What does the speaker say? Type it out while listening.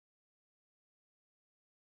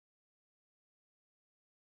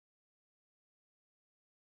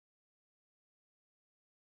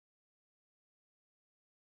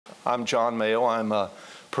I'm John Mayo. I'm a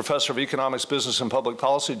professor of economics, business, and public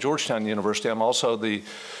policy at Georgetown University. I'm also the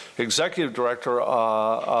executive director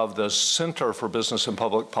of the Center for Business and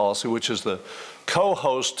Public Policy, which is the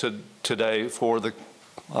co-host today for the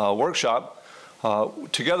workshop,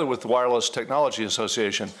 together with the Wireless Technology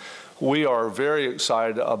Association. We are very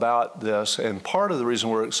excited about this, and part of the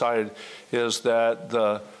reason we're excited is that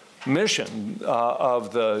the mission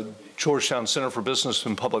of the Georgetown Center for Business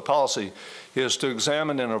and Public Policy is to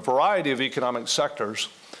examine in a variety of economic sectors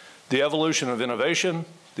the evolution of innovation,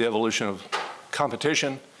 the evolution of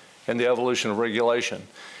competition, and the evolution of regulation.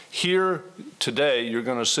 Here today, you're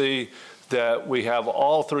going to see that we have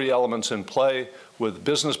all three elements in play with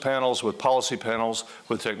business panels, with policy panels,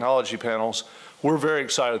 with technology panels. We're very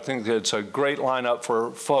excited. I think that it's a great lineup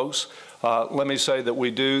for folks. Let me say that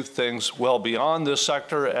we do things well beyond this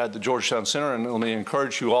sector at the Georgetown Center, and let me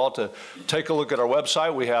encourage you all to take a look at our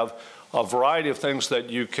website. We have a variety of things that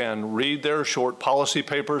you can read there, short policy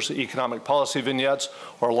papers, economic policy vignettes,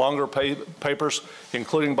 or longer papers,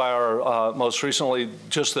 including by our, most recently,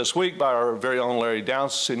 just this week, by our very own Larry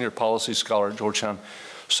Downs, senior policy scholar at Georgetown.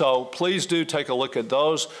 So please do take a look at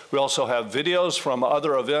those. We also have videos from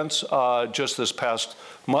other events. Just this past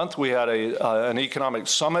month, we had an economic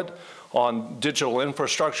summit on digital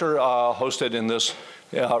infrastructure hosted in this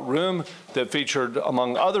room that featured,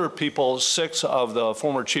 among other people, 6 of the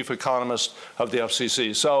former chief economists of the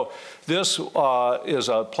FCC. So this is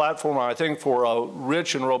a platform, I think, for a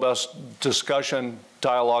rich and robust discussion,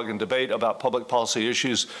 dialogue, and debate about public policy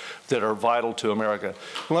issues that are vital to America.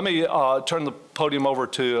 Let me turn the podium over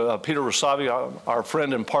to Peter Rysavy, our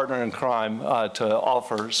friend and partner in crime, to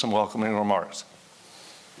offer some welcoming remarks.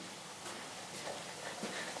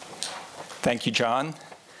 Thank you, John.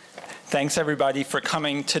 Thanks, everybody, for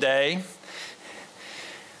coming today.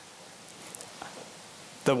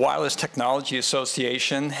 The Wireless Technology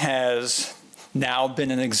Association has now been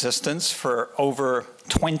in existence for over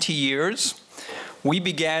 20 years. We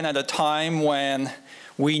began at a time when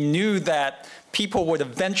we knew that people would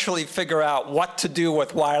eventually figure out what to do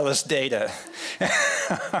with wireless data.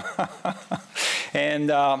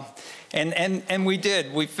 and we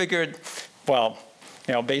did. We figured, well,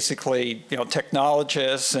 basically,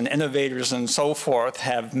 technologists and innovators and so forth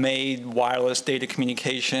have made wireless data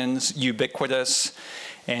communications ubiquitous,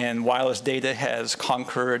 and wireless data has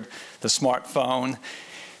conquered the smartphone.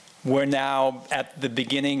 We're now at the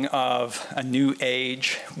beginning of a new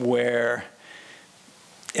age where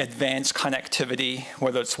advanced connectivity,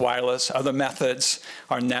 whether it's wireless, other methods,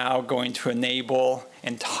 are now going to enable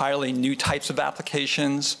entirely new types of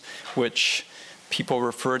applications, which people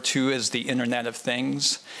refer to as the Internet of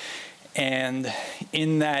Things. And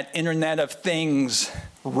in that Internet of Things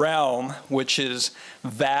realm, which is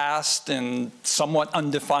vast and somewhat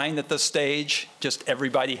undefined at this stage, just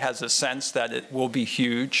everybody has a sense that it will be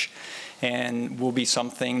huge and will be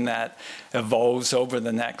something that evolves over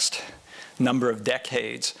the next number of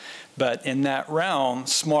decades. But in that realm,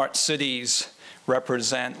 smart cities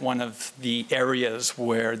represent one of the areas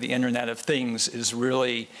where the Internet of Things is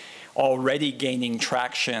really already gaining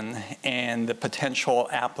traction, and the potential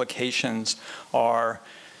applications are,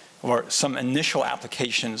 or some initial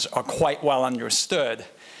applications are quite well understood,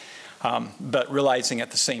 but realizing at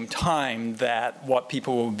the same time that what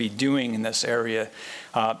people will be doing in this area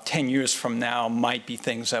 10 years from now might be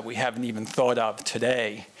things that we haven't even thought of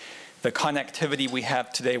today. The connectivity we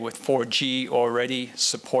have today with 4G already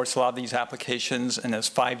supports a lot of these applications, and as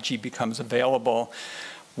 5G becomes available,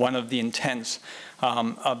 one of the intents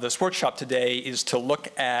of this workshop today is to look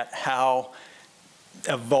at how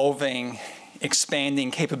evolving,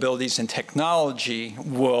 expanding capabilities in technology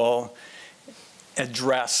will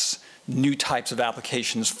address new types of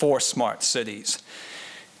applications for smart cities.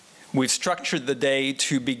 We've structured the day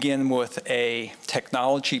to begin with a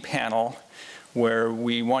technology panel where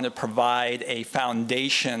we want to provide a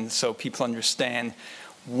foundation so people understand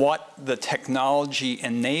what the technology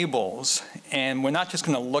enables. And we're not just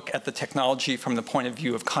going to look at the technology from the point of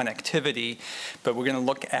view of connectivity, but we're going to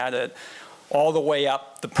look at it all the way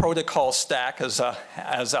up the protocol stack, as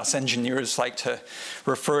us engineers like to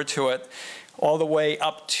refer to it, all the way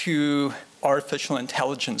up to artificial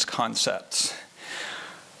intelligence concepts.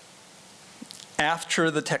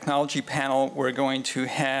 After the technology panel, we're going to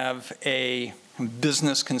have a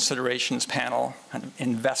business considerations panel, an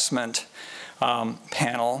investment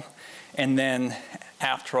panel, and then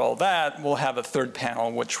after all that, we'll have a third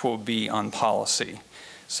panel which will be on policy.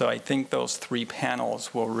 So I think those 3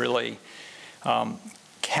 panels will really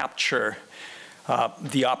capture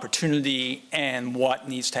the opportunity and what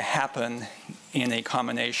needs to happen in a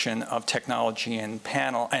combination of technology and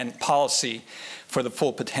policy for the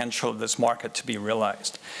full potential of this market to be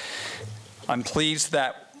realized. I'm pleased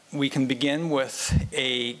that we can begin with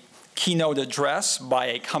a keynote address by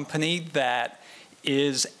a company that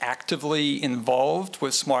is actively involved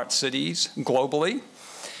with smart cities globally,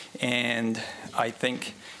 and I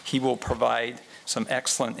think he will provide some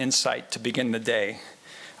excellent insight to begin the day.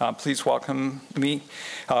 Please welcome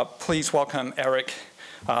Eric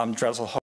Dresselhofer.